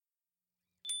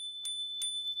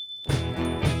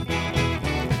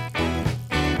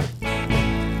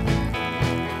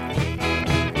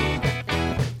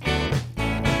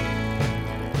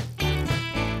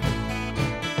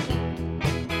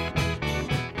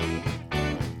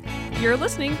You're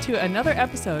listening to another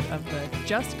episode of the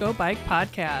Just Go Bike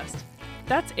podcast.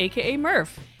 That's AKA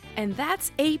Murph. And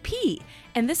that's AP.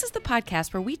 And this is the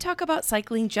podcast where we talk about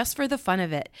cycling just for the fun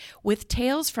of it, with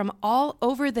tales from all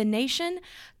over the nation.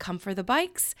 Come for the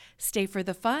bikes, stay for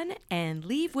the fun, and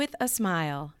leave with a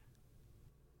smile.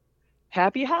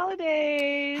 Happy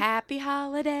holidays! Happy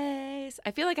holidays.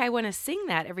 I feel like I want to sing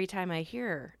that every time I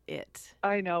hear it.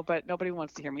 I know, but nobody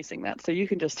wants to hear me sing that, so you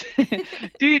can just do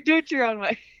it your own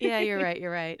way. Yeah, you're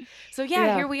right. So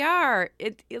yeah, here we are.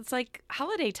 It's like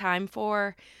holiday time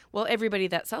for, well, everybody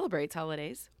that celebrates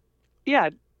holidays.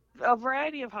 Yeah, a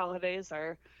variety of holidays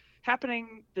are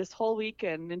happening this whole week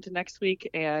and into next week.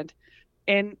 And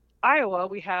in Iowa,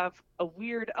 we have a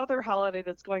weird other holiday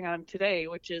that's going on today,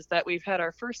 which is that we've had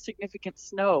our first significant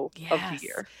snow of the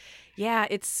year. Yeah,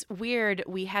 it's weird.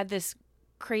 We had this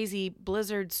crazy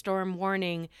blizzard storm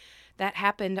warning that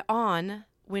happened on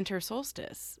winter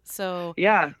solstice. So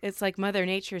yeah, it's like Mother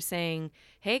Nature saying,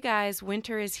 hey guys,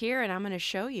 winter is here and I'm going to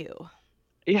show you.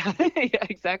 Yeah, yeah,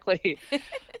 exactly.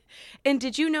 And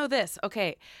did you know this?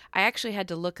 Okay, I actually had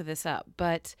to look this up,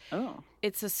 but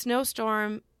it's a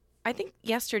snowstorm. I think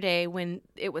yesterday when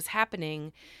it was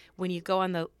happening, when you go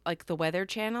on the Weather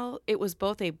Channel, it was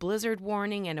both a blizzard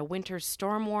warning and a winter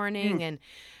storm warning. And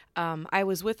I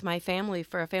was with my family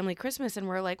for a family Christmas, and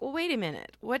we're like, well, wait a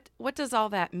minute. What does all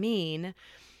that mean?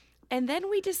 And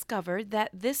then we discovered that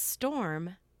this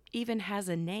storm even has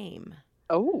a name.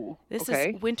 Oh, This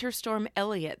is Winter Storm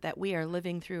Elliott that we are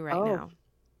living through right now.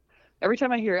 Every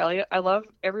time I hear Elliott, I love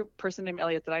every person named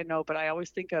Elliott that I know, but I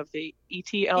always think of the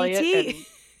E.T. Elliott. E.T.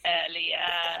 And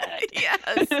Elliott.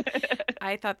 Yes.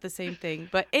 I thought the same thing.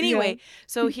 But anyway,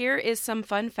 so here is some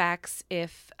fun facts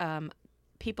if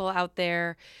people out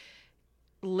there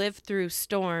live through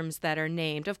storms that are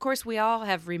named. Of course, we all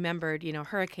have remembered,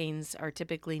 hurricanes are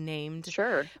typically named.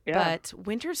 Sure. Yeah. But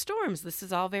winter storms, this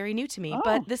is all very new to me.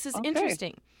 But this is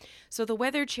interesting. So the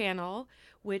Weather Channel,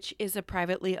 which is a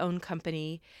privately owned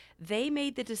company, they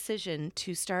made the decision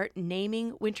to start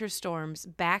naming winter storms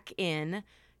back in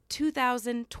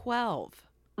 2012.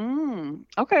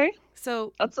 Okay.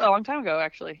 So that's a long time ago,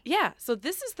 actually. Yeah. So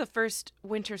this is the first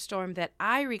winter storm that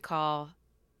I recall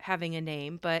having a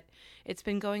name, but it's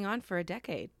been going on for a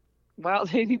decade. Well,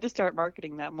 they need to start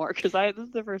marketing that more because this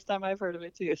is the first time I've heard of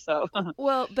it too. So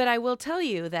well, but I will tell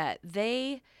you that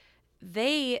they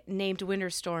named winter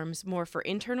storms more for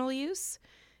internal use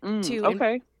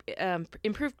to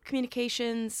improve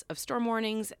communications of storm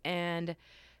warnings and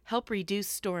help reduce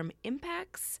storm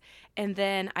impacts. And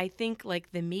then I think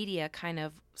the media kind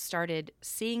of started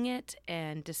seeing it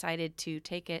and decided to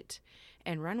take it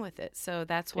and run with it. So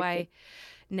that's why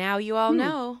now you all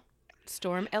know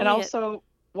Storm Elliott. And also,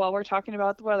 while we're talking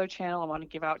about the Weather Channel, I want to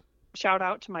give shout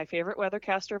out to my favorite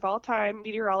weathercaster of all time,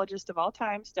 meteorologist of all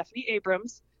time, Stephanie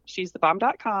Abrams. She's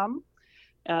thebomb.com.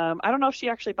 I don't know if she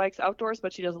actually bikes outdoors,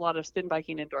 but she does a lot of spin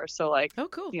biking indoors. So oh,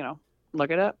 cool. Look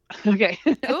it up. Okay.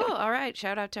 Cool. All right.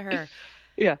 Shout out to her.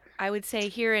 Yeah. I would say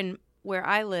here in where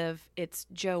I live, it's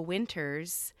Joe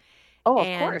Winters. Oh,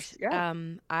 of course. Yeah.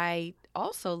 I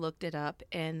also looked it up,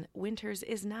 and Winters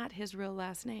is not his real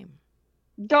last name.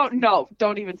 Don't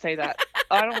even say that.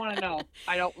 I don't want to know.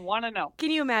 I don't want to know.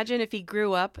 Can you imagine if he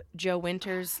grew up Joe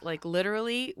Winters,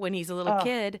 literally when he's a little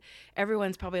kid?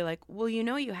 Everyone's probably like, well,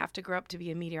 you have to grow up to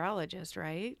be a meteorologist,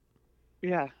 right?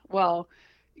 Yeah. Well,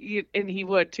 and he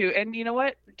would too. And you know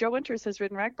what? Joe Winters has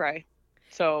ridden RAGBRAI.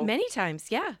 So many times.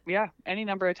 Yeah. Yeah. Any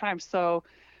number of times. So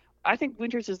I think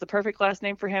Winters is the perfect last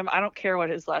name for him. I don't care what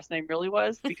his last name really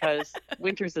was because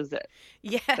Winters is it.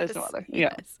 Yes. There's no other.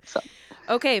 Yes. Yeah. So.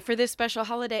 Okay. For this special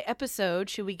holiday episode,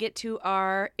 should we get to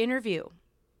our interview?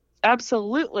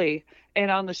 Absolutely.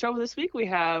 And on the show this week, we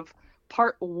have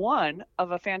part 1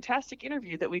 of a fantastic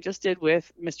interview that we just did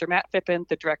with Mr. Matt Phippen,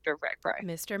 the director of RAGBRAI.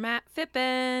 Mr. Matt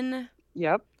Phippen.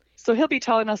 Yep. So he'll be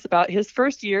telling us about his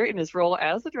first year in his role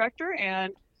as the director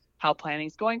and how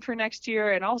planning's going for next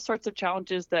year and all sorts of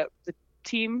challenges that the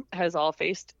team has all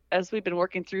faced as we've been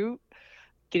working through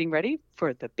getting ready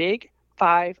for the Big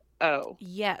 5-0.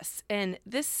 Yes. And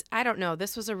this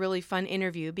was a really fun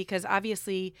interview because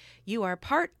obviously you are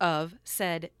part of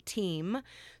said team.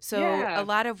 So a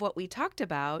lot of what we talked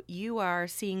about, you are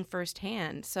seeing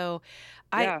firsthand. So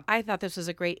I thought this was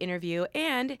a great interview,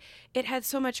 and it had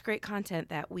so much great content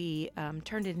that we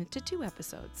turned it into 2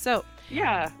 episodes. So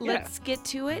let's get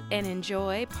to it and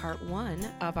enjoy part 1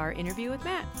 of our interview with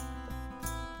Matt.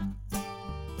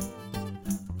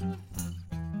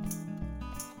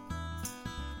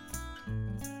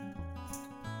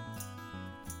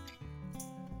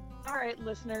 All right,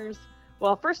 listeners.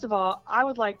 Well, first of all, I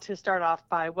would like to start off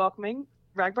by welcoming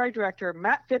RAGBRAI director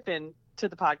Matt Phippen to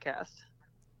the podcast.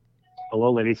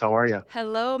 Hello, ladies. How are you?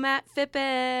 Hello, Matt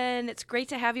Phippen. It's great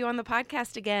to have you on the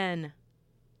podcast again.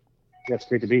 Yeah, it's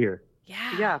great to be here.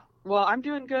 Yeah. Well, I'm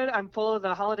doing good. I'm full of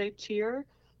the holiday cheer.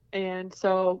 And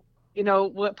so,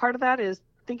 what part of that is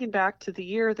thinking back to the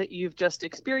year that you've just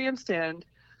experienced and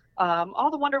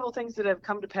all the wonderful things that have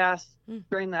come to pass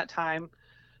during that time.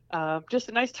 Just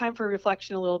a nice time for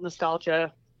reflection, a little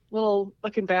nostalgia, a little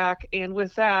looking back. And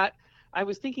with that, I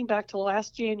was thinking back to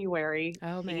last January.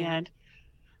 Oh, man.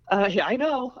 And yeah, I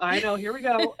know. Here we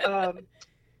go.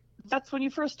 That's when you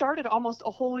first started almost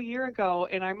a whole year ago.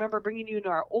 And I remember bringing you to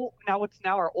our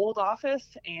old office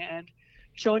and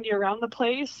showing you around the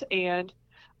place. And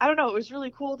I don't know, it was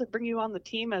really cool to bring you on the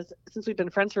team since we've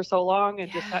been friends for so long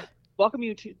and just welcome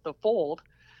you to the fold.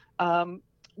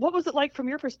 What was it like from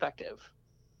your perspective?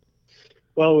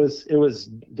 Well, it was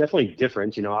definitely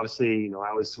different. Obviously,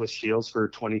 I was with Shields for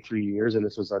 23 years, and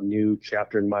this was a new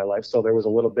chapter in my life. So there was a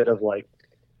little bit of like,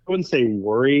 I wouldn't say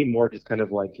worry, more just kind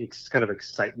of like kind of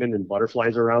excitement and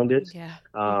butterflies around it. Yeah.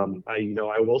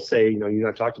 I will say, you and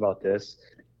I've talked about this.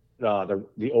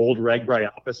 The old RAGBRAI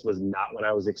office was not what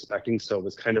I was expecting. So it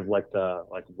was kind of like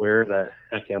where the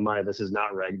heck am I? This is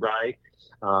not RAGBRAI.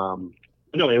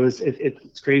 No,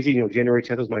 it's crazy. January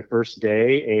 10th was my first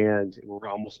day, and we're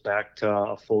almost back to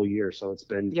a full year. So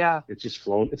it's just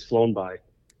flown by.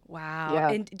 Wow. Yeah.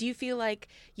 And do you feel like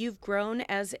you've grown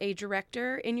as a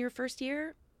director in your first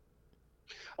year?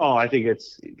 Oh, I think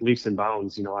it's leaps and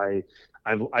bounds.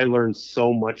 I learned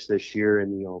so much this year,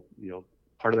 and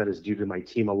part of that is due to my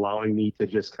team allowing me to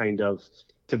just kind of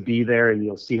to be there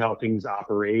and see how things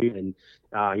operate. And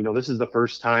this is the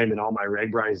first time in all my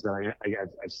RAGBRAIs that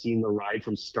I've seen the ride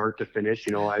from start to finish.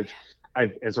 I've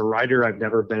as a rider, I've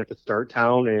never been at the start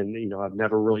town, and I've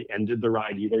never really ended the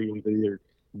ride either. You've either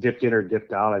dipped in or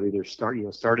dipped out. I've either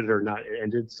started or not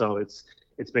ended. So it's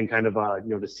been kind of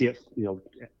to see it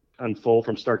unfold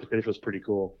from start to finish was pretty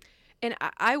cool. And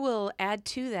I will add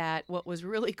to that what was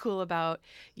really cool about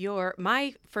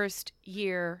my first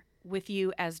year with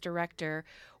you as director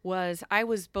was I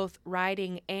was both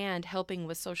riding and helping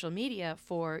with social media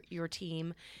for your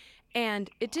team.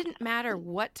 And it didn't matter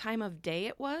what time of day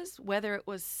it was, whether it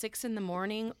was 6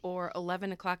 a.m. or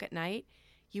 11 o'clock at night,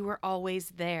 you were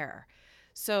always there.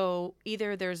 So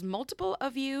either there's multiple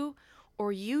of you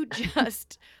or you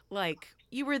just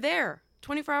you were there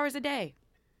 24 hours a day.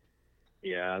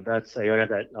 Yeah, I got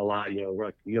that a lot.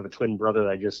 You have a twin brother that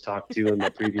I just talked to in the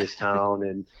previous town,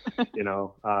 and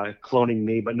cloning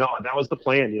me. But no, that was the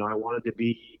plan. I wanted to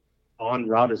be on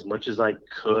route as much as I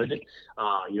could.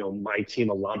 My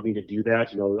team allowed me to do that.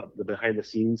 The behind the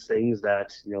scenes things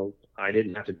that I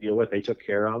didn't have to deal with, they took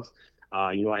care of.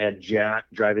 I had Jack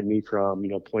driving me from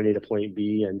point A to point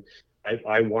B, and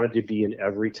I wanted to be in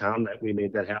every town that we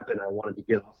made that happen. I wanted to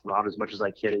get off route as much as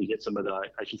I can and get some of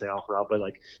I should say off route, but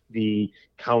like the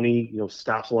county,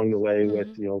 stops along the way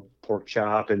with, pork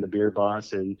chop and the beer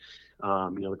bus and,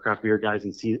 the craft beer guys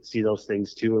and see those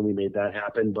things too. And we made that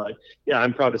happen. But yeah,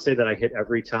 I'm proud to say that I hit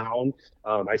every town.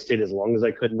 I stayed as long as I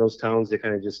could in those towns to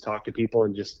kind of just talk to people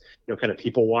and just, kind of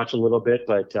people watch a little bit.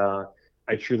 But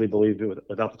I truly believe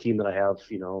without the team that I have,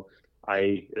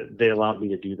 they allowed me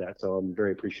to do that. So I'm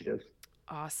very appreciative.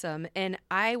 Awesome. And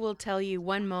I will tell you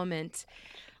one moment,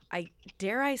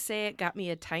 dare I say it got me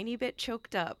a tiny bit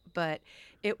choked up, but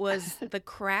it was the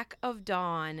crack of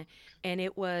dawn. And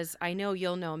it was, I know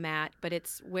you'll know, Matt, but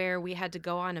it's where we had to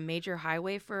go on a major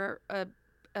highway for a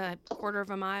quarter of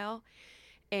a mile.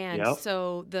 And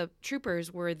so the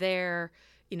troopers were there,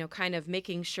 kind of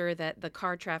making sure that the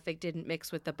car traffic didn't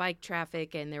mix with the bike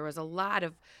traffic. And there was a lot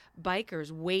of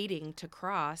bikers waiting to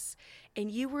cross.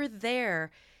 And you were there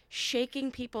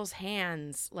shaking people's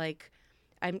hands.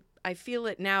 I feel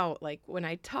it now, when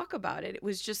I talk about it. It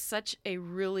was just such a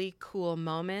really cool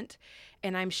moment.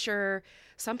 And I'm sure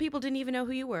some people didn't even know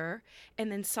who you were.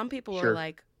 And then some people were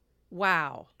like,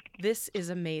 wow, this is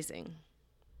amazing.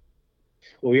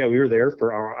 Well, yeah,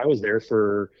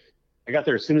 I got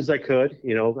there as soon as I could,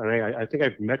 and I think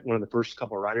I met one of the first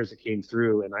couple of riders that came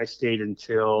through, and I stayed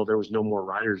until there was no more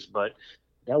riders. But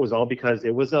that was all because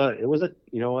it was a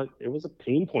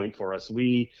pain point for us.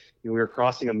 We were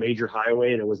crossing a major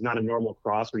highway, and it was not a normal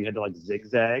cross where you had to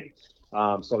zigzag.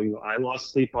 So I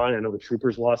lost sleep on it. I know the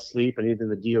troopers lost sleep, and even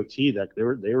the DOT that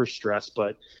they were stressed.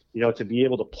 But to be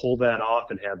able to pull that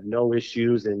off and have no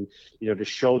issues, and to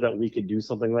show that we could do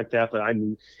something like that. But I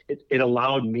mean, it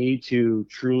allowed me to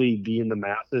truly be in the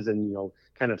masses and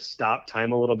kind of stop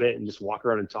time a little bit and just walk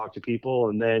around and talk to people.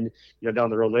 And then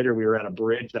down the road later, we were at a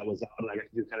bridge that was out, and I got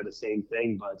to do kind of the same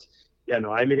thing. But yeah,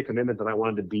 no, I made a commitment that I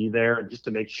wanted to be there, and just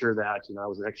to make sure that, I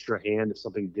was an extra hand if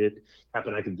something did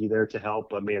happen, I could be there to help.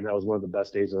 But man, that was one of the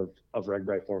best days of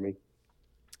RAGBRAI for me.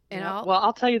 And Yeah. Well,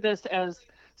 I'll tell you this, as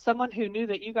someone who knew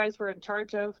that you guys were in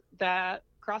charge of that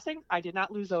crossing, I did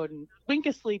not lose a wink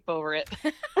of sleep over it.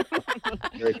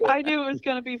 Very cool. I knew it was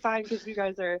going to be fine because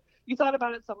you thought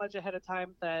about it so much ahead of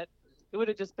time that it would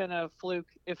have just been a fluke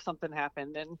if something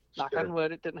happened, and knock on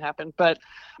wood, it didn't happen. But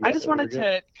yeah, I just wanted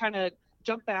to kind of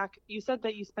jump back. You said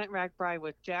that you spent RAGBRAI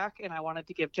with Jack, and I wanted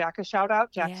to give Jack a shout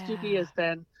out. Jack Stubbe has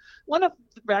been one of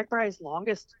RAGBRAI's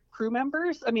longest crew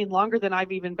members. I mean, longer than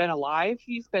I've even been alive.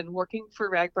 He's been working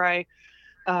for RAGBRAI,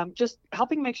 just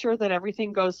helping make sure that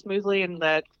everything goes smoothly, and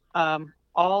that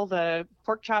all the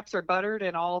pork chops are buttered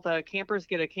and all the campers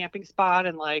get a camping spot.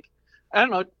 And like, I don't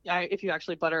know if you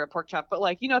actually butter a pork chop, but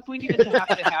like, if we needed to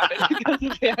happen, it happened because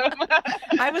of him.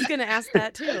 I was going to ask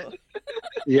that too.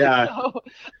 Yeah. So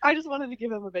I just wanted to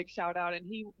give him a big shout out, and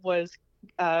he was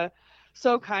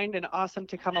so kind and awesome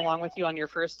to come along with you on your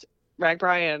first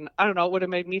RAGBRAI, and I don't know, it would have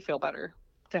made me feel better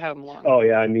to have him along. Oh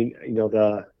yeah, I mean,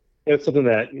 it's something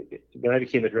that when I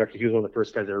became a director, he was one of the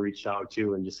first guys that I reached out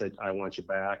to and just said, I want you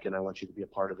back and I want you to be a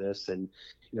part of this. And,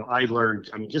 I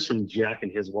learned, just from Jack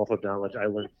and his wealth of knowledge, I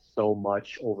learned so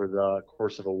much over the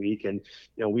course of a week. And,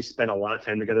 we spent a lot of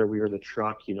time together. We were in the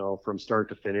truck, from start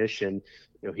to finish. And,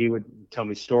 he would tell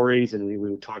me stories and we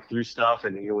would talk through stuff.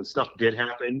 And, when stuff did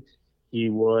happen, he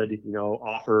would,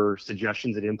 offer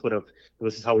suggestions and input of,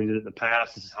 this is how we did it in the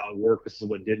past. This is how it worked. This is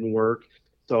what didn't work.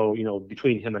 So,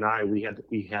 between him and I, we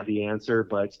had the answer.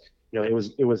 But,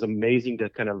 it was amazing to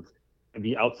kind of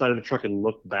be outside of the truck and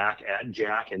look back at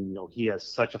Jack. And, he has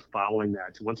such a following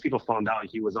that once people found out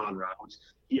he was en route,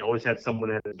 he always had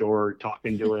someone at the door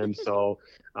talking to him. So,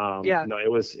 I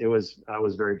was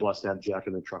very blessed to have Jack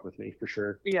in the truck with me for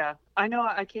sure. Yeah, I know.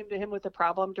 I came to him with a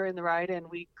problem during the ride, and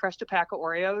we crushed a pack of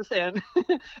Oreos, and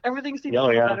everything seemed to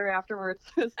feel better afterwards.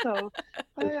 So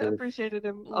I appreciated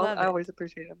him. I always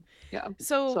appreciate him. Yeah.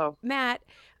 So Matt,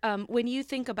 when you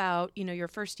think about, your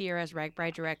first year as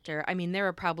RAGBRAI director, I mean, there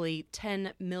are probably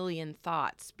 10 million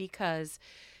thoughts because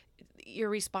you're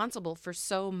responsible for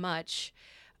so much.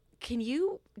 Can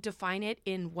you define it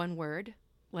in one word,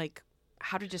 like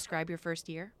how to describe your first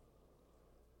year?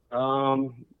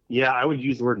 Yeah, I would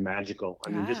use the word magical. I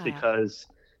mean, just because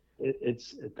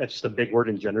that's just a big word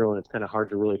in general, and it's kind of hard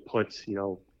to really put,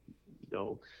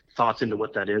 thoughts into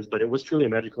what that is. But it was truly a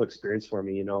magical experience for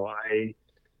me.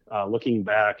 Looking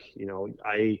back,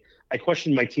 I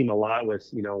questioned my team a lot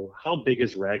with, how big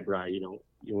is RAGBRAI?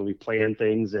 When we plan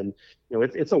things, and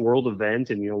it's a world event,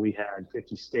 and we had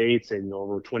 50 states and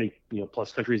over 20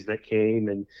 plus countries that came,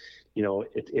 and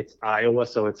it's Iowa,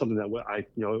 so it's something that I've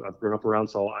grown up around,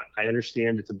 so I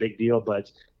understand it's a big deal. But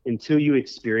until you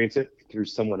experience it through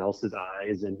someone else's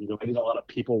eyes, and I did a lot of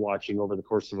people watching over the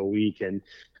course of a week, and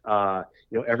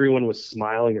everyone was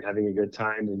smiling and having a good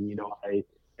time, and I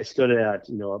stood at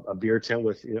a beer tent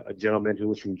with a gentleman who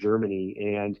was from Germany,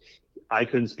 and I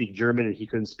couldn't speak German and he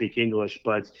couldn't speak English,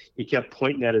 but he kept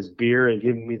pointing at his beer and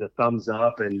giving me the thumbs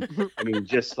up. And I mean,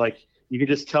 just like, you could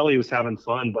just tell he was having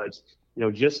fun. But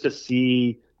just to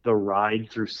see the ride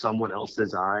through someone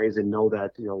else's eyes and know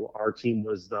that our team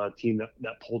was the team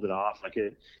that pulled it off, like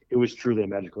it was truly a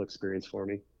magical experience for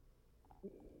me.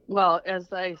 Well, as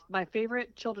my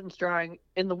favorite children's drawing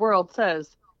in the world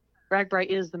says, RAGBRAI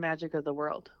is the magic of the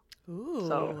world. Ooh.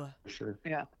 So, sure.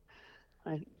 Yeah.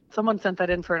 Someone sent that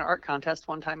in for an art contest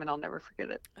one time, and I'll never forget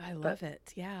it. I love it.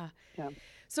 Yeah. Yeah.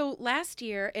 So last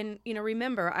year, and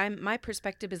remember, my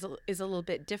perspective is a little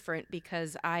bit different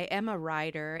because I am a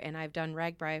rider and I've done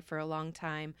RAGBRAI for a long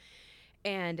time,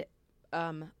 and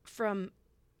I'll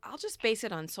just base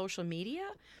it on social media.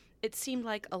 It seemed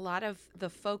like a lot of the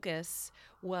focus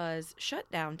was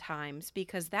shutdown times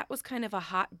because that was kind of a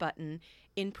hot button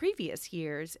in previous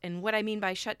years. And what I mean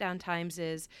by shutdown times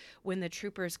is when the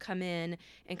troopers come in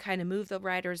and kind of move the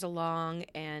riders along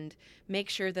and make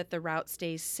sure that the route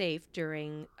stays safe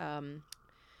during,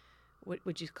 what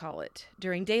would you call it,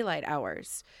 during daylight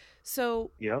hours.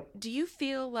 So do you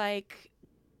feel like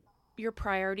your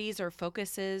priorities or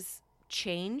focuses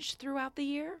change throughout the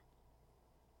year?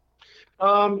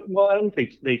 Well, I don't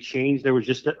think they changed. There was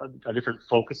just a different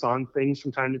focus on things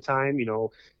from time to time.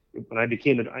 When I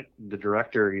became the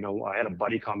director, I had a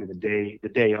buddy call me the day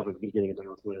of me getting it done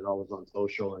when it all was on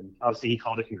social, and obviously he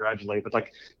called to congratulate. But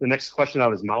like the next question out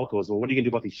of his mouth was, "Well, what are you gonna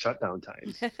do about these shutdown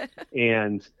times?"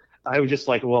 And I was just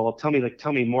like, "Well, tell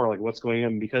me more. Like, what's going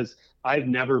on?" Because I've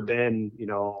never been,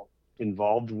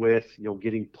 involved with,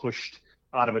 getting pushed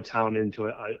out of a town into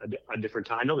a different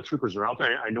town. I know the troopers are out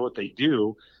there. I know what they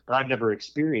do, but I've never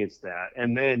experienced that.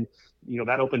 And then,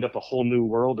 that opened up a whole new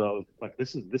world of like,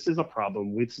 this is a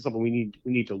problem. This is something we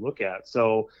need to look at.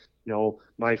 So,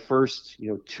 my first,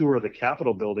 tour of the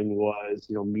Capitol building was,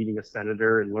 meeting a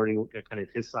senator and learning kind of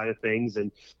his side of things,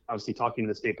 and obviously talking to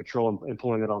the State Patrol and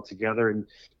pulling it all together. And,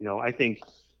 I think,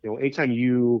 anytime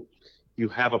you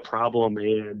have a problem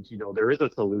and, there is a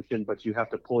solution, but you have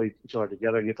to pull each other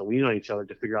together and you have to lean on each other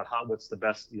to figure out what's the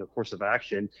best, course of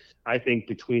action. I think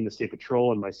between the State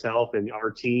Patrol and myself and our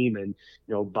team and,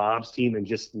 Bob's team and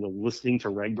just, listening to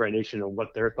RegBri Nation and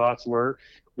what their thoughts were,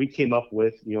 we came up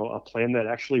with, a plan that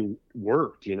actually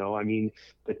worked. I mean,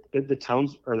 the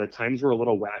times were a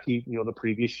little wacky, the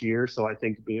previous year. So I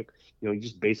think, you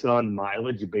just base it on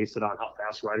mileage, you base it on how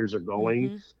fast riders are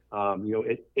going.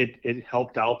 It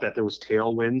helped out that there was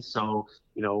tailwind. So,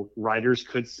 riders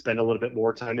could spend a little bit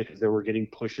more time because they were getting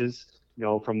pushes,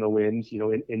 from the wind,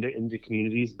 into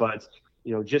communities. But,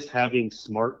 just having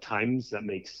smart times that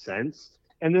make sense.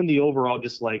 And then the overall,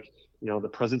 just like, the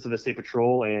presence of the State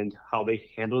Patrol and how they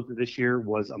handled it this year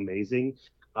was amazing.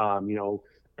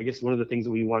 I guess one of the things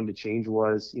that we wanted to change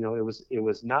was, it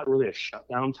was not really a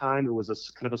shutdown time. It was a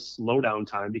kind of a slowdown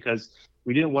time because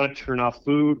we didn't want to turn off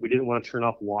food. We didn't want to turn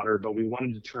off water, but we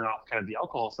wanted to turn off kind of the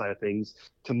alcohol side of things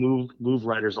to move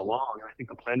riders along. And I think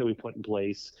the plan that we put in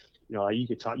place, you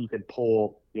could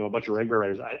pull, a bunch of regular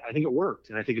riders. I think it worked.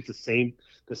 And I think it's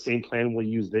the same plan we'll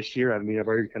use this year. I mean, I've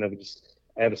already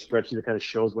I have a spreadsheet that kind of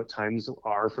shows what times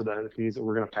are for the communities that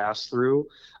we're going to pass through.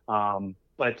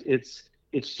 But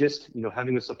it's just,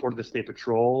 having the support of the State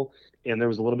Patrol, and there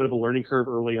was a little bit of a learning curve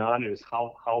early on is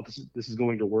how this is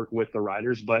going to work with the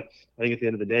riders. But I think at the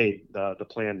end of the day, the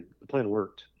plan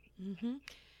worked. Mm-hmm.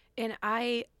 And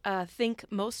I think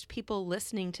most people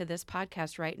listening to this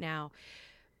podcast right now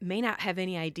may not have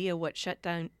any idea what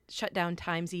shutdown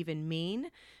times even mean,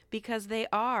 because they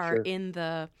are in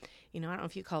the, I don't know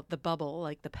if you call it the bubble,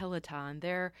 like the Peloton.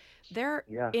 They're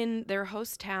in their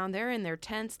host town. They're in their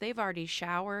tents. They've already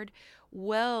showered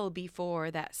well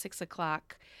before that 6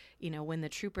 o'clock, when the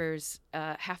troopers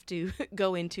have to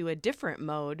go into a different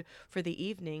mode for the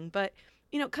evening. But,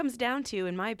 it comes down to,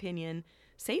 in my opinion,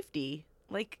 safety.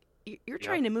 Like, you're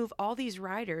trying to move all these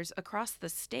riders across the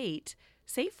state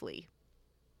safely.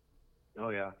 Oh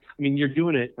yeah. I mean, you're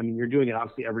doing it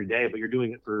obviously every day, but you're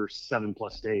doing it for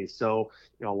 7+ days. So,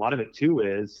 a lot of it too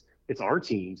is it's our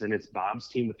teams and it's Bob's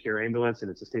team with Care Ambulance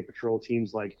and it's the State Patrol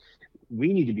teams. Like,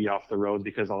 we need to be off the road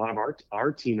because a lot of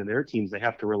our team and their teams, they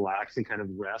have to relax and kind of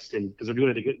rest, and because they're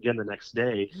doing it again the next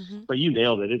day. Mm-hmm. But you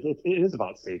nailed it. It is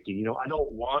about safety. I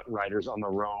don't want riders on the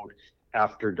road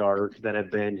after dark that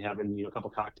have been having a couple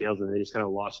cocktails and they just kind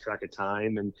of lost track of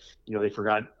time, and they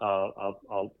forgot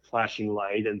a flashing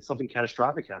light and something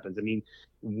catastrophic happens. I mean,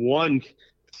 one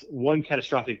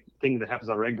catastrophic thing that happens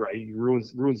on RegBri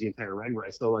ruins the entire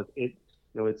RegBri. So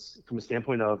it's from a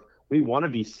standpoint of we want to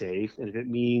be safe, and if it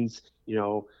means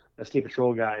a State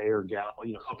Patrol guy or gal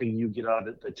helping you get out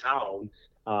of the town,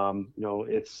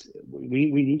 it's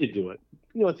we need to do it.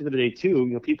 At the end of the day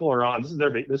too, people are on, this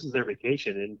is their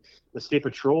vacation, and the State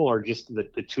Patrol are just the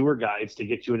tour guides to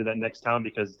get you into that next town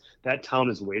because that town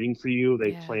is waiting for you.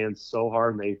 They plan so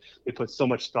hard, and they put so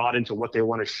much thought into what they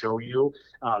want to show you.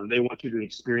 They want you to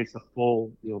experience the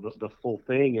full, the full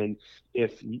thing. And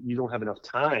if you don't have enough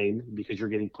time because you're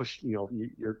getting pushed,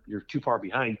 you're too far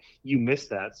behind, you miss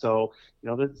that. So,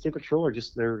 the State Patrol are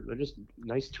they're just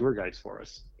nice tour guides for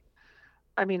us.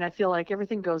 I mean, I feel like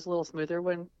everything goes a little smoother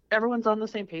when everyone's on the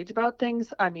same page about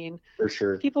things. I mean, for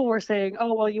sure. People were saying,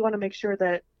 oh, well, you want to make sure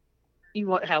that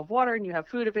you have water and you have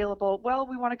food available. Well,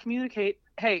 we want to communicate,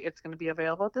 hey, it's going to be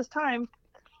available at this time,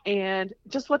 and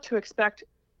just what to expect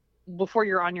before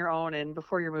you're on your own and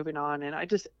before you're moving on. And I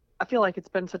feel like it's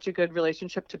been such a good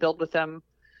relationship to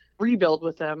rebuild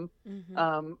with them.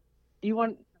 Mm-hmm. Do you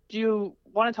want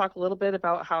to talk a little bit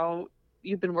about how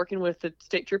you've been working with the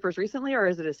state troopers recently, or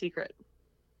is it a secret?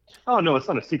 Oh, no, it's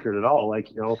not a secret at all. Like,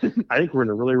 I think we're in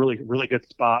a really, really, really good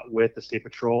spot with the State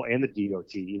Patrol and the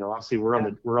DOT. Obviously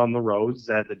we're on the roads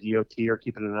that the DOT are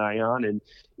keeping an eye on, and,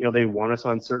 they want us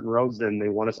on certain roads and they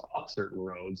want us off certain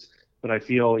roads. But I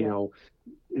feel,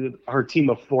 our team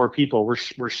of 4 people,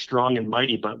 we're strong and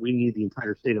mighty, but we need the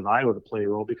entire state of Iowa to play a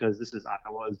role because this is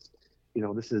Iowa's,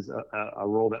 this is a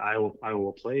role that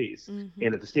Iowa plays. Mm-hmm.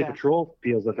 And if the State Patrol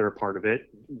feels that they're a part of it,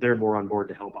 they're more on board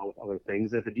to help out with other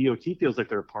things. If the DOT feels like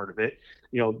they're a part of it,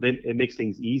 then it makes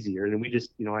things easier. And then we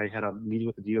just, I had a meeting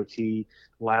with the DOT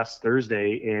last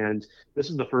Thursday, and this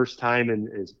is the first time, and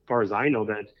as far as I know,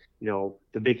 that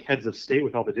the big heads of state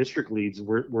with all the district leads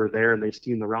were there, and they've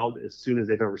seen the route as soon as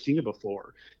they've ever seen it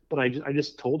before. But I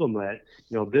just told them that,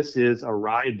 this is a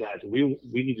ride that we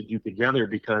need to do together,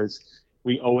 because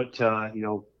we owe it to,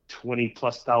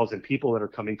 20,000+ people that are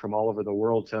coming from all over the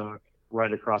world to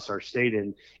ride across our state.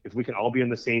 And if we can all be on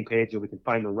the same page and we can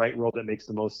find the right road that makes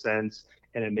the most sense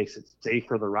and it makes it safe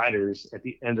for the riders, at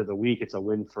the end of the week, it's a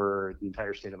win for the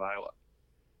entire state of Iowa.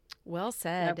 Well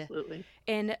said. Absolutely.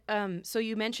 And so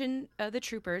you mentioned the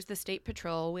troopers, the State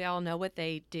Patrol. We all know what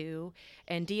they do.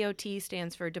 And DOT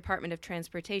stands for Department of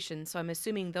Transportation. So I'm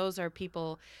assuming those are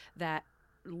people that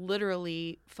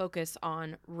literally focus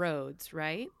on roads,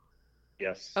 right?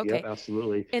 Yes. Okay. Yep,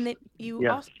 absolutely. And then you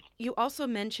also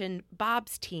mentioned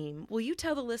Bob's team. Will you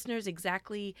tell the listeners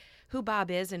exactly who Bob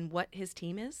is and what his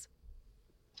team is?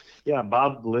 Yeah,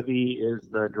 Bob Livy is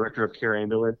the director of Care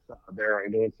Ambulance. They're our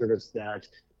ambulance service that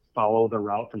follow the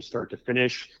route from start to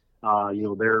finish.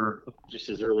 They're just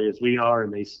as early as we are,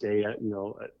 and they stay at,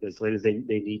 as late as they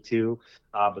need to.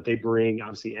 But they bring,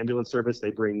 obviously, ambulance service.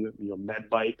 They bring, med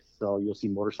bikes. So you'll see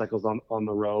motorcycles on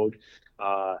the road.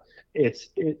 That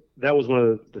was one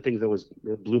of the things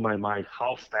that blew my mind,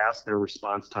 how fast their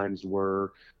response times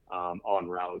were on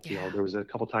route. Yeah. There was a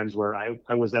couple times where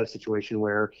I was at a situation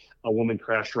where a woman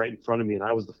crashed right in front of me, and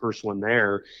I was the first one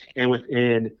there. And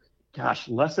within,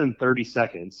 less than 30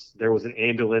 seconds, there was an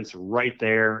ambulance right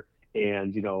there.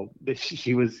 And,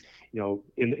 she was,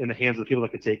 in the hands of the people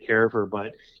that could take care of her.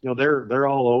 But, they're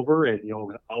all over, and,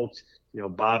 without,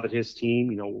 Bob and his team,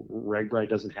 RAGBRAI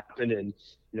doesn't happen. And,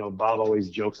 Bob always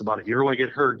jokes about, if you ever want to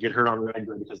get hurt on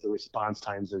RAGBRAI, because the response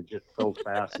times are just so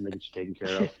fast and they get you taken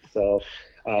care of. So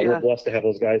we're blessed to have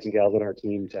those guys and gals on our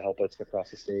team to help us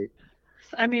across the state.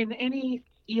 I mean, any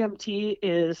EMT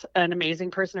is an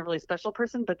amazing person, a really special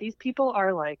person, but these people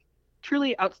are like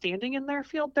truly outstanding in their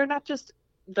field. They're not just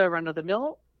the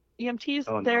run-of-the-mill EMTs.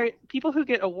 Oh, no. They're people who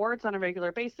get awards on a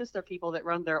regular basis. They're people that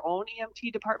run their own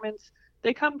EMT departments.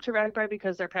 They come to RAGBRAI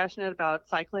because they're passionate about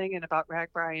cycling and about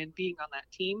RAGBRAI and being on that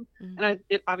team. Mm-hmm. And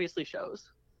it obviously shows.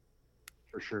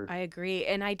 For sure. I agree.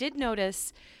 And I did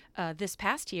notice this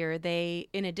past year, they,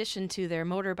 in addition to their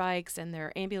motorbikes and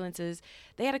their ambulances,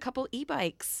 they had a couple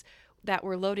e-bikes that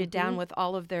were loaded mm-hmm. down with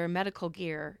all of their medical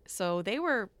gear. So they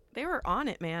were on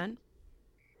it, man.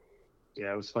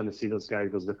 Yeah, it was fun to see those guys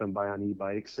go zipping by on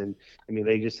e-bikes. And,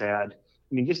 they just had,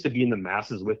 just to be in the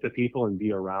masses with the people and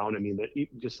be around,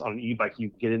 just on an e-bike, you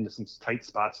get into some tight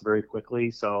spots very quickly.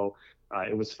 So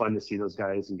it was fun to see those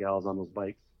guys and gals on those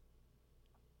bikes.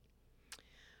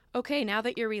 Okay, now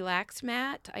that you're relaxed,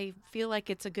 Matt, I feel like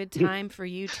it's a good time for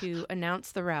you to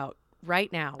announce the route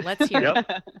right now. Let's hear it.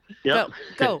 Yep.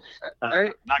 Go. All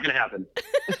right. Not going to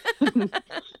happen.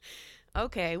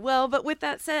 Okay, well, but with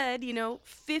that said,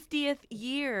 50th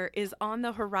year is on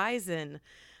the horizon.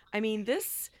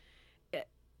 This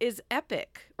is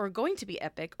epic, or going to be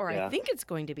epic, or yeah. I think it's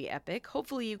going to be epic.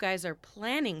 Hopefully you guys are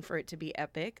planning for it to be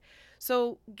epic.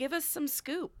 So give us some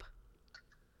scoop.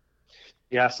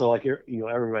 Yeah, so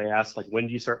everybody asked, when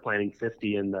do you start planning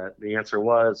 50? And the answer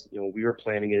was, we were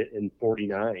planning it in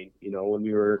 49, when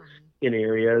we were in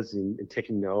areas and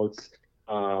taking notes.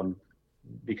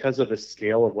 Because of the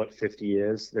scale of what 50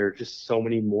 is, there are just so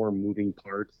many more moving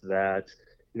parts that,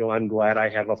 I'm glad I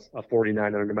have a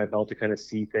 49 under my belt to kind of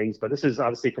see things. But this is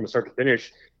obviously from start to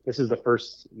finish. This is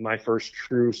my first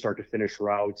true start to finish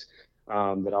route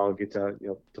that I'll get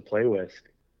to play with.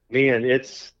 Man,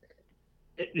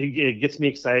 it gets me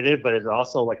excited, but it's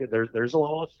also there's a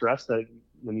lot of stress that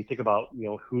when you think about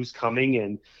who's coming.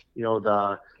 And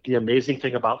the amazing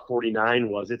thing about 49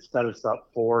 was it set us up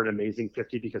for an amazing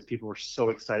 50, because people were so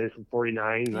excited from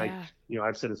 49. And yeah.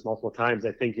 I've said this multiple times.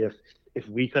 I think if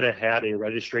we could have had a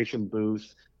registration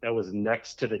booth that was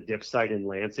next to the dip site in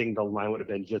Lansing, the line would have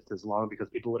been just as long, because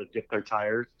people would have dipped their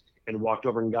tires and walked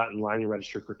over and got in line and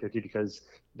registered for 50 because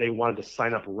they wanted to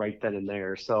sign up right then and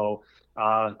there. So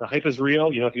the hype is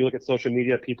real. If you look at social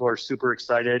media, people are super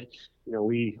excited.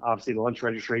 We obviously launched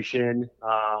registration,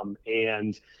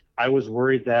 and I was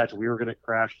worried that we were going to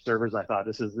crash servers. I thought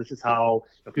this is how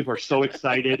people are so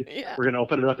excited. Yeah. We're going to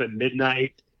open it up at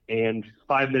midnight, and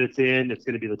 5 minutes in, it's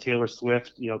going to be the Taylor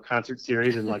Swift, concert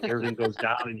series, and everything goes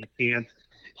down, and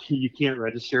you can't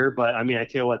register. But I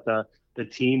tell you what, the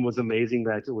team was amazing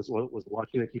that was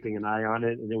watching and keeping an eye on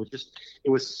it, and it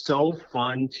was so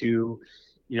fun to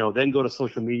then go to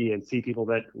social media and see people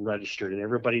that registered, and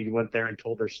everybody went there and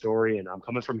told their story. And I'm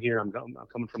coming from here, I'm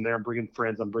coming from there, I'm bringing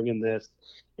friends, I'm bringing this,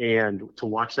 and to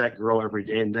watch that grow every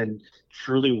day, and then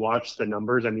truly watch the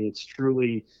numbers. I mean, it's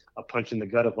truly a punch in the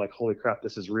gut of like, holy crap,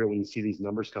 this is real when you see these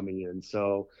numbers coming in.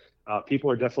 So people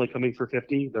are definitely coming for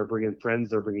 50. They're bringing friends,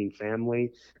 they're bringing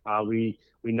family.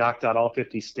 We knocked out all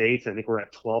 50 states. I think we're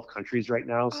at 12 countries right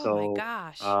now. Oh my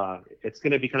gosh. It's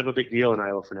going to be kind of a big deal in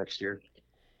Iowa for next year.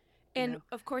 And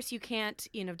of course, you can't,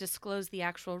 disclose the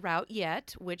actual route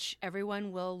yet, which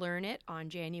everyone will learn it on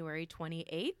January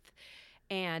 28th.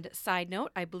 And side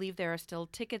note, I believe there are still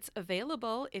tickets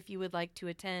available if you would like to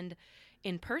attend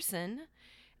in person.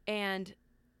 And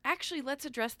actually, let's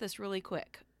address this really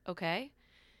quick, okay?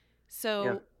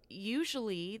 So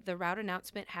usually the route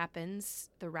announcement happens,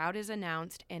 the route is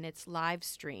announced, and it's live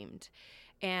streamed.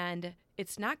 And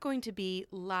it's not going to be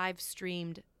live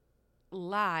streamed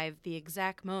live the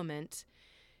exact moment,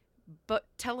 but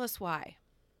tell us why.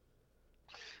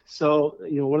 So,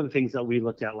 one of the things that we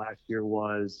looked at last year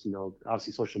was,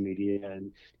 obviously social media,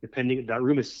 and depending, that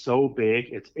room is so big,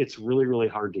 it's really, really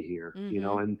hard to hear,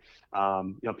 and,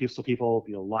 people,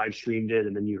 live streamed it,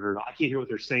 and then you heard, I can't hear what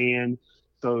they're saying.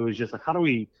 So it was just like, how do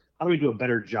we do a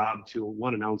better job to,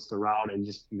 one, announce the route, and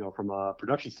just, from a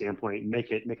production standpoint,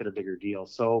 make it a bigger deal.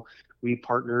 So we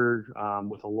partnered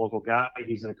with a local guy.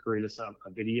 He's going to create us a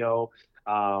video.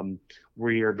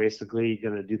 We are basically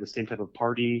going to do the same type of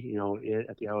party,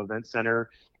 at the Iowa Event Center.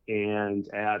 And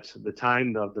at the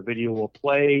time the video will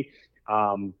play,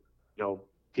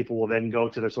 people will then go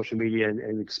to their social media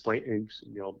and explain, and,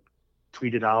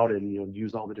 tweet it out and,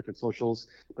 use all the different socials.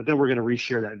 But then we're going to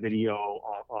reshare that video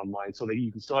online so that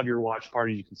you can still have your watch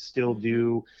party. You can still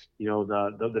do,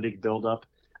 the big buildup.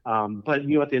 But, at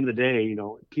the end of the day,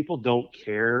 people don't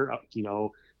care,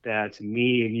 that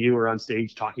me and you are on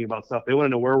stage talking about stuff. They want to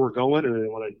know where we're going, and they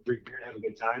want to drink beer and have a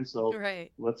good time. So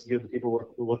let's give the people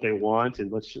what they want,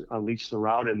 and let's unleash the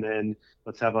route, and then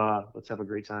let's have a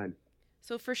great time.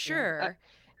 So for sure,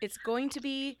 it's going to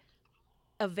be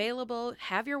available.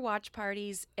 Have your watch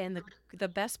parties, and the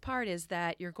best part is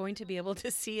that you're going to be able to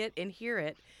see it and hear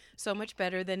it so much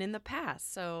better than in the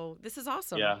past. So this is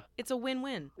awesome. Yeah. It's a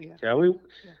win-win. Yeah,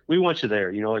 we want you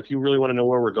there. If you really want to know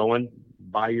where we're going,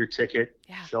 buy your ticket,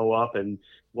 show up, and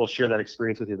we'll share that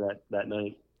experience with you that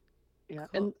night. Yeah, cool.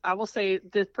 And I will say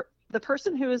the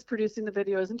person who is producing the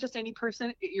video isn't just any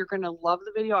person. You're going to love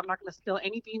the video. I'm not going to spill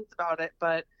any beans about it,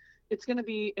 but it's going to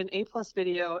be an A+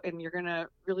 video, and you're going to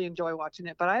really enjoy watching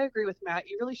it. But I agree with Matt.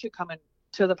 You really should come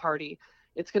to the party.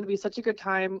 It's going to be such a good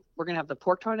time. We're going to have the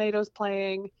Pork Tornadoes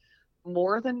playing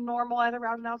more than normal at a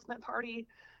route announcement party.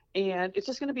 And it's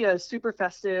just going to be a super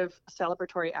festive,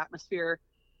 celebratory atmosphere.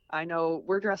 I know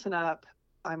we're dressing up.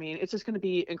 I mean, it's just going to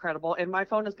be incredible. And my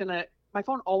phone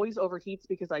always overheats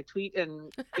because I tweet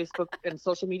and Facebook and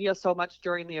social media so much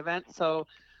during the event. So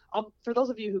for those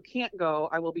of you who can't go,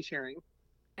 I will be sharing.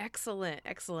 Excellent.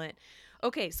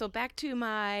 Okay, so back to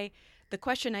the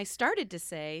question I started to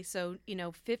say. So,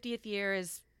 50th year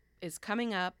is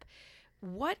coming up.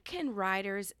 What can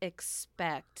riders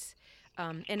expect?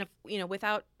 And if,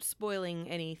 without spoiling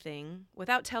anything,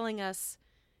 without telling us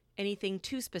anything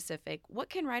too specific, what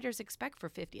can riders expect for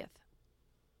 50th?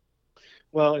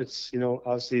 Well, it's,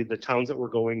 obviously the towns that we're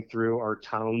going through are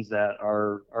towns that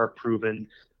are proven.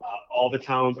 All the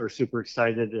towns are super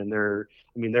excited, and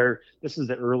this is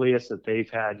the earliest that they've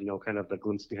had, kind of the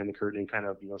glimpse behind the curtain and kind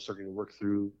of, starting to work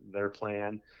through their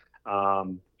plan.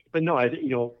 But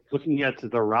no, looking at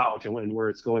the route and where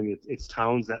it's going, it's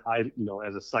towns that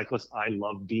as a cyclist, I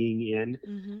love being in.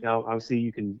 Mm-hmm. Now, obviously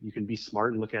you can be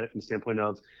smart and look at it from the standpoint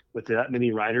of, with that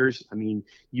many riders, I mean,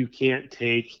 you can't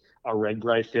take a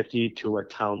RedGride 50 to a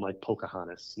town like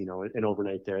Pocahontas, and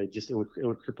overnight there. It would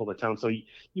cripple the town. So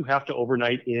you have to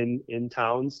overnight in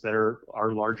towns that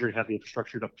are larger and have the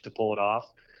infrastructure to pull it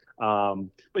off.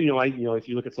 But if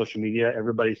you look at social media,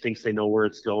 everybody thinks they know where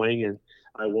it's going, and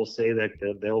I will say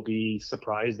that they'll be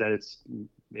surprised that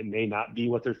it may not be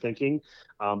what they're thinking.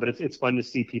 But it's fun to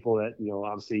see people that,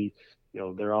 obviously,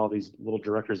 there are all these little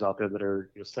directors out there that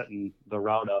are setting the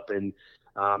route up, and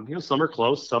some are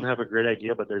close, some have a great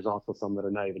idea, but there's also some that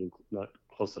are not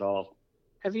close at all.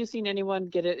 Have you seen anyone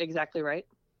get it exactly right?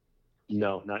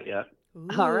 No, not yet. Ooh.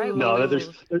 All right. No, there's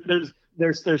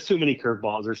too many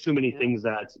curveballs. There's too many things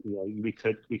that we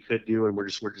could do, and we're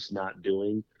just not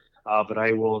doing. But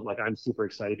I'm super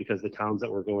excited because the towns that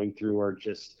we're going through are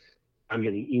just, I'm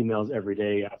getting emails every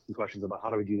day asking questions about how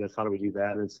do we do this, how do we do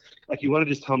that. And it's like, you want to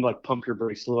just tell them, like, pump your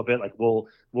brakes a little bit. Like we'll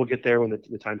get there when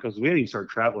the time comes. We haven't even started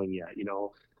traveling yet.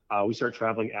 we start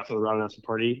traveling after the round announcement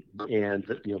party, and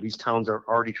these towns are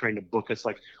already trying to book us.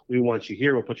 Like, we want you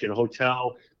here. We'll put you in a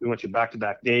hotel. We want you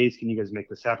back-to-back days. Can you guys make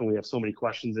this happen? We have so many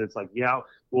questions. And it's like, yeah,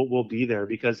 we'll be there,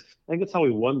 because I think that's how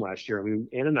we won last year. I mean,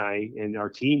 Ann and I and our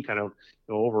team kind of,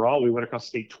 overall, we went across the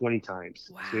state 20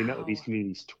 times. Wow. So we met with these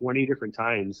communities 20 different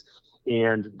times.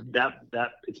 And that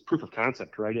it's proof of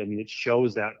concept, right? I mean, it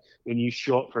shows that when you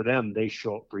show up for them, they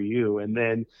show up for you. And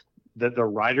then the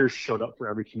riders showed up for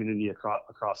every community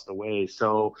across the way.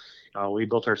 So we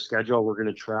built our schedule. We're going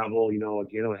to travel,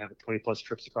 again, we have 20 plus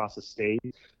trips across the state.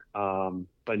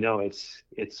 But no,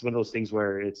 it's one of those things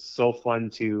where it's so fun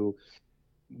to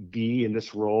be in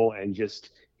this role and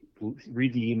just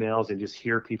read the emails and just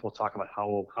hear people talk about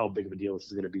how big of a deal this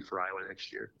is going to be for Iowa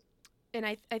next year. And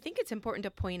I think it's important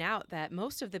to point out that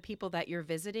most of the people that you're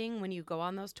visiting when you go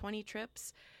on those 20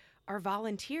 trips are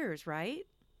volunteers, right?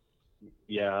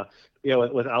 Yeah.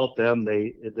 Without them,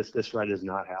 this ride does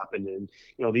not happen.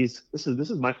 And this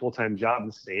is my full-time job.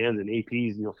 This is Ann's and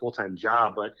AP's full-time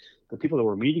job. But the people that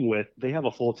we're meeting with, they have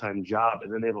a full-time job,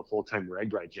 and then they have a full-time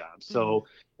RAGBRAI job. So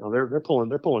they're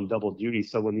pulling double duty.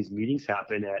 So when these meetings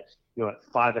happen at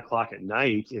 5:00 at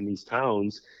night in these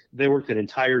towns, they worked an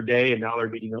entire day, and now they're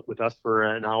meeting up with us for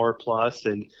an hour plus.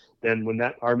 And then when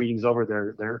our meeting's over,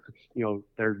 they're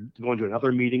going to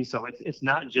another meeting. So it's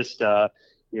not just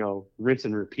rinse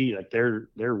and repeat. Like they're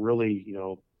really,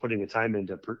 putting the time in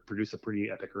to produce a pretty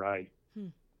epic ride.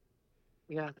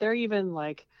 Yeah. They're even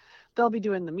like, they'll be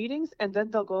doing the meetings, and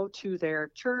then they'll go to their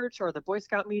church or the Boy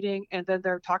Scout meeting, and then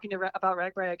they're talking about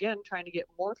RAGBRAI again, trying to get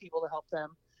more people to help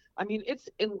them. I mean, it's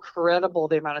incredible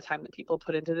the amount of time that people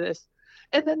put into this.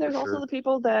 And then there's also the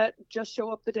people that just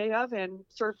show up the day of and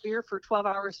serve beer for 12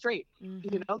 hours straight.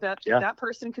 That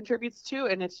person contributes too.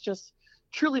 And it's just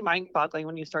truly mind-boggling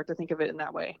when you start to think of it in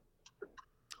that way.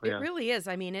 It really is.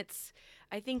 I mean,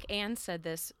 I think Ann said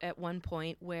this at one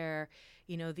point where,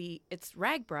 it's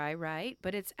RAGBRAI, right?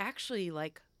 But it's actually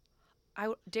like,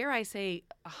 dare I say,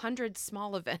 100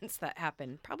 small events that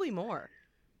happen, probably more.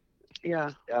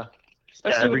 Yeah. Yeah.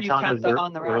 Especially every when you town count has that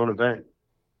on the their own event.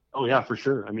 Oh yeah, for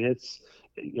sure. I mean, it's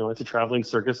a traveling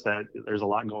circus that there's a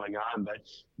lot going on. But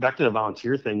back to the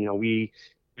volunteer thing, we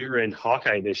were in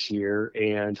Hawkeye this year,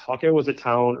 and Hawkeye was a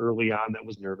town early on that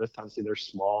was nervous. Obviously, they're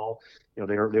small.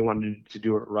 They wanted to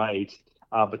do it right.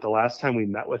 But the last time we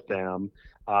met with them,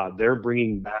 they're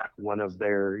bringing back one of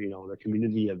their their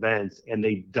community events, and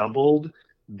they doubled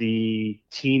the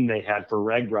team they had for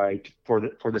RAGBRAI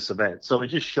for this event. So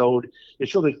it showed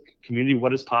the community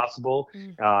what is possible.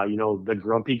 The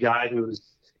grumpy guy who's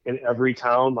in every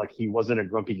town, like he wasn't a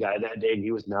grumpy guy that day, and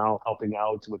he was now helping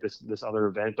out with this other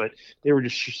event. But they were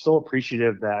just so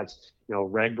appreciative that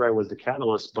RAGBRAI was the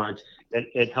catalyst, but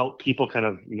it helped people kind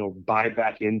of buy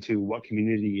back into what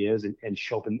community is and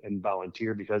show up and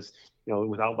volunteer, because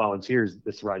without volunteers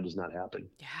this ride does not happen.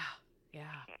 Yeah.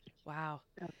 Wow.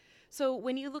 Yeah. So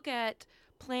when you look at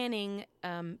planning,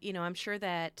 I'm sure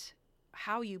that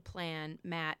how you plan,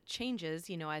 Matt, changes,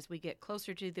 as we get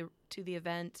closer to the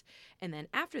event and then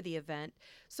after the event.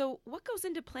 So what goes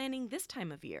into planning this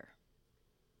time of year?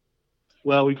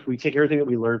 Well, we take everything that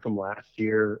we learned from last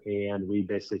year and we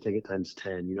basically take it times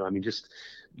 10. Just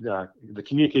the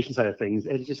communication side of things,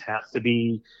 it just has to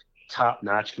be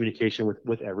top-notch communication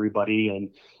with everybody.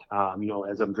 And,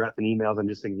 as I'm drafting emails, I'm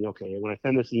just thinking, okay, when I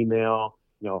send this email,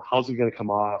 how's it going to come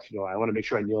off? I want to make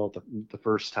sure I nail it the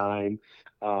first time.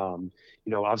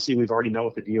 Obviously we've already met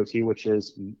with the DOT, which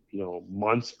is,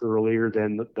 months earlier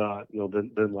than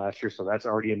than last year. So that's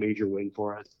already a major win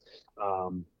for us.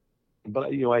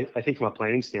 But I think from a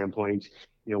planning standpoint,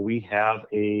 we have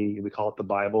we call it the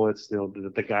Bible. It's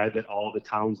the guide that all the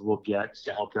towns will get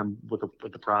to help them with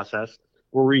the process.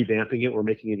 We're revamping it. We're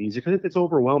making it easier because it's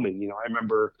overwhelming. I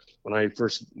remember when I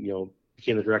first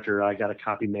became the director, I got a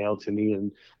copy mailed to me,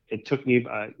 and it took me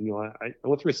I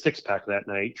went through a 6-pack that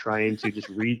night trying to just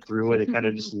read through it and kind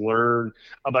of just learn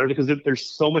about it, because there's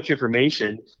so much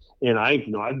information. And I've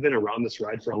been around this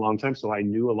ride for a long time, so I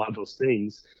knew a lot of those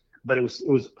things. But it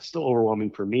was still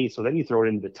overwhelming for me. So then you throw it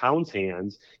into the town's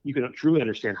hands, you can truly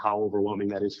understand how overwhelming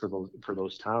that is for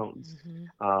those towns.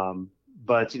 Mm-hmm.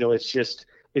 But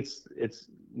it's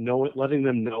letting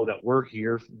them know that we're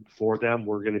here for them.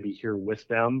 We're going to be here with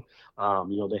them.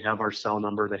 They have our cell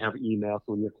number, they have email.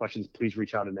 So when you have questions, please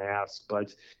reach out and ask.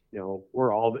 But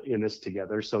we're all in this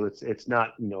together. So it's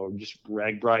not just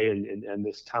RAGBRAI and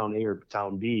this town A or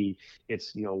town B.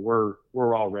 It's we're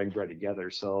all RAGBRAI together.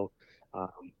 So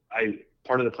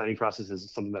part of the planning process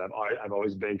is something that I've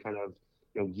always been kind of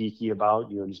geeky about,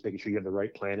 just making sure you have the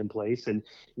right plan in place. And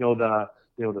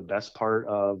the best part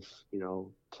of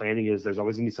planning is, there's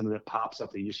always going to be something that pops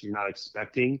up that you're not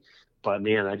expecting. But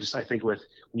man, I think when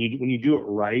you do it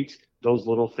right, those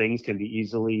little things can be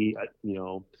easily,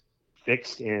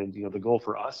 fixed. And, the goal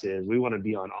for us is we want to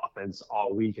be on offense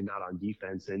all week and not on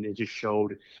defense. And it just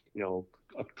showed,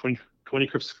 20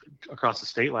 trips across the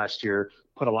state last year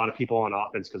put a lot of people on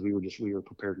offense because we were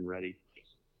prepared and ready.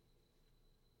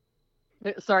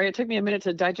 Sorry, it took me a minute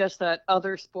to digest that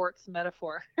other sports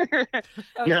metaphor.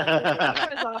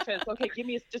 Offense. Okay, give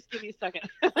me a second.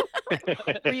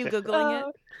 Were you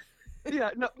Googling it? Yeah,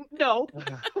 no.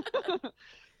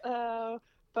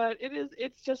 But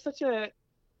it's just such a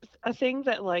thing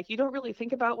that like you don't really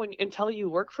think about until you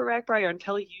work for RAGBRAI or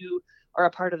until you are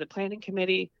a part of the planning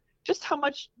committee, just how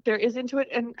much there is into it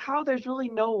and how there's really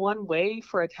no one way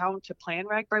for a town to plan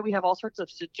RAGBRAI. We have all sorts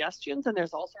of suggestions and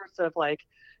there's all sorts of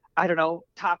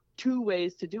top 2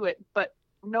 ways to do it, but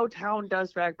no town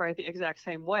does RAGBRAI the exact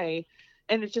same way.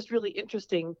 And it's just really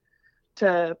interesting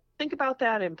to think about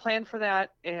that and plan for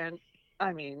that. And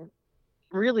I mean,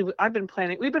 really, we've been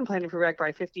planning for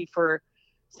RAGBRAI 50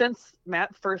 since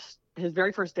Matt his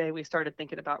very first day, we started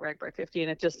thinking about RAGBRAI 50.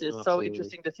 And it just is so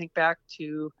interesting to think back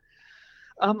to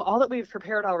all that we've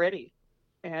prepared already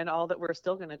and all that we're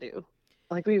still going to do.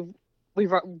 Like we've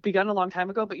begun a long time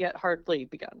ago, but yet hardly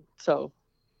begun. So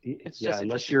it's just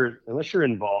unless you're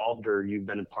involved or you've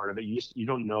been a part of it, you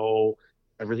don't know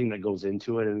everything that goes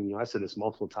into it. And I said this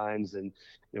multiple times, and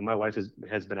my wife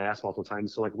has been asked multiple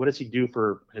times. So like, what does he do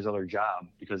for his other job?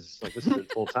 Because like this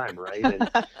isn't full time, right? And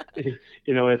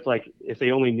it's like if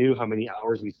they only knew how many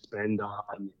hours we spend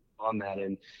on that,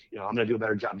 and I'm gonna do a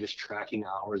better job just tracking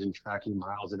hours and tracking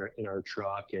miles in our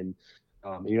truck, and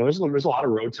there's a lot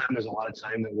of road time. There's a lot of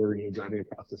time that we're driving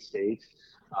across the state.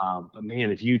 But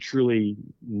man, if you truly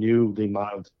knew the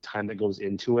amount of time that goes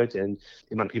into it and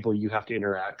the amount of people you have to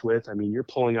interact with, I mean, you're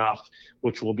pulling off,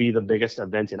 which will be the biggest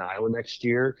event in Iowa next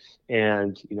year.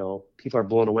 And, people are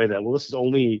blown away that, well, this is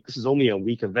only a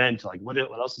week event. Like what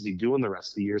else is he doing the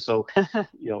rest of the year? So,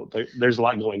 there's a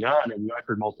lot going on. And I've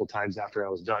heard multiple times after I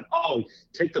was done, oh,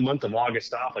 take the month of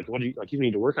August off. Like, you don't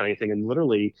need to work on anything. And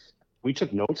literally, we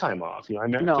took no time off. I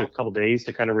took a couple of days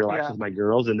to kind of relax with my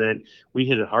girls, and then we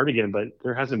hit it hard again. But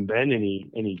there hasn't been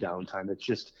any downtime. It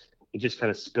just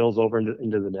kind of spills over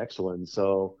into the next one.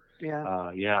 So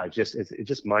it's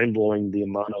just mind blowing the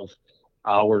amount of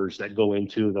hours that go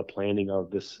into the planning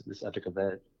of this epic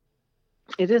event.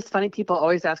 It is funny. People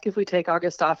always ask if we take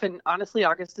August off. And honestly,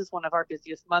 August is one of our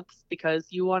busiest months because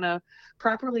you want to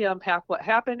properly unpack what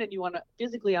happened and you want to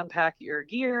physically unpack your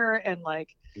gear. And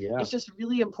it's just a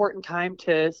really important time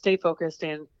to stay focused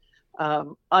and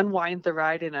unwind the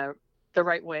ride in the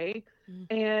right way.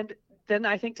 Mm-hmm. And then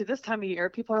I think to this time of year,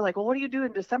 people are like, well, what do you do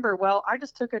in December? Well, I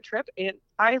just took a trip and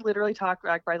I literally talked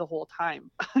RAGBRAI the whole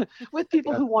time with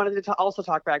people who wanted to also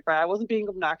talk RAGBRAI. I wasn't being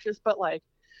obnoxious, but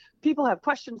people have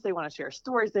questions, they want to share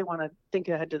stories, they want to think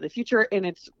ahead to the future, and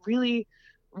it's really,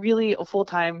 really a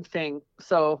full-time thing.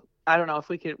 So I don't know if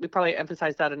we probably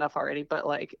emphasized that enough already, but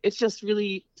it's just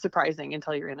really surprising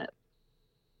until you're in it.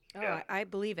 Oh, I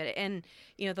believe it. And,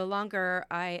 the longer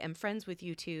I am friends with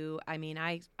you two, I mean,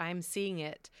 I'm seeing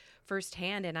it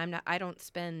firsthand, and I don't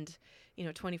spend,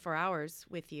 24 hours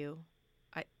with you.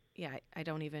 I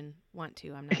don't even want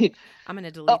to. I'm going to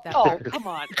delete that. Oh, come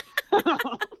on.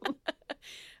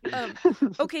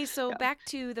 Okay, so back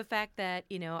to the fact that,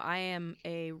 I am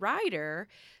a rider.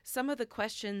 Some of the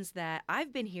questions that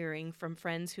I've been hearing from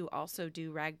friends who also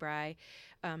do RAGBRAI,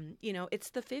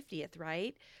 it's the 50th,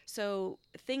 right? So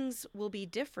things will be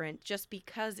different just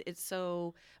because it's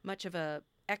so much of a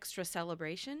extra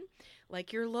celebration.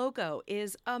 Like your logo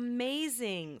is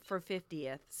amazing for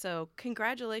 50th. So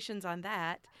congratulations on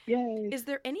that. Yay. Is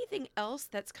there anything else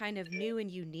that's kind of new and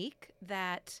unique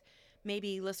that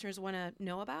maybe listeners want to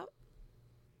know about?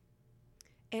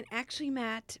 And actually,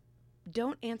 Matt,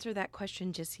 don't answer that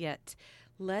question just yet.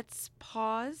 Let's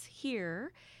pause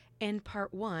here in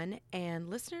part 1, and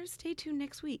listeners, stay tuned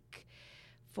next week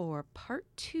for part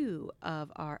 2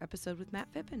 of our episode with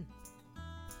Matt Phippen.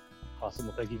 Awesome.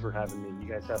 Well, thank you for having me.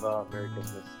 You guys have a Merry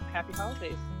Christmas. Happy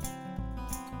holidays.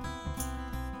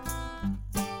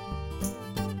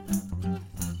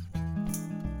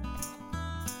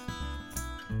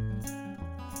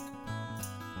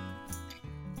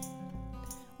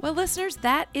 Well, listeners,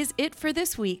 that is it for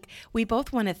this week. We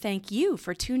both want to thank you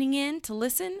for tuning in to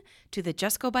listen to the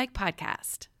Just Go Bike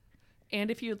podcast. And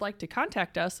if you'd like to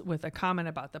contact us with a comment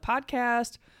about the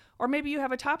podcast, or maybe you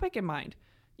have a topic in mind,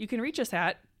 you can reach us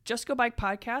at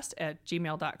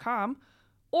justgobikepodcast@gmail.com,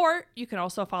 or you can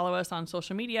also follow us on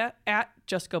social media at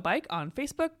Just Go Bike on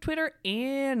Facebook, Twitter,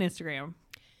 and Instagram.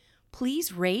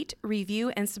 Please rate, review,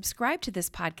 and subscribe to this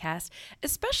podcast,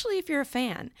 especially if you're a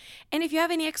fan. And if you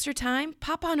have any extra time,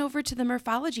 pop on over to the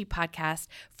Murphology podcast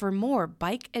for more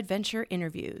bike adventure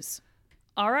interviews.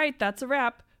 All right, that's a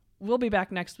wrap. We'll be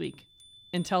back next week.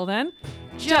 Until then,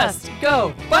 Just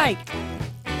go bike!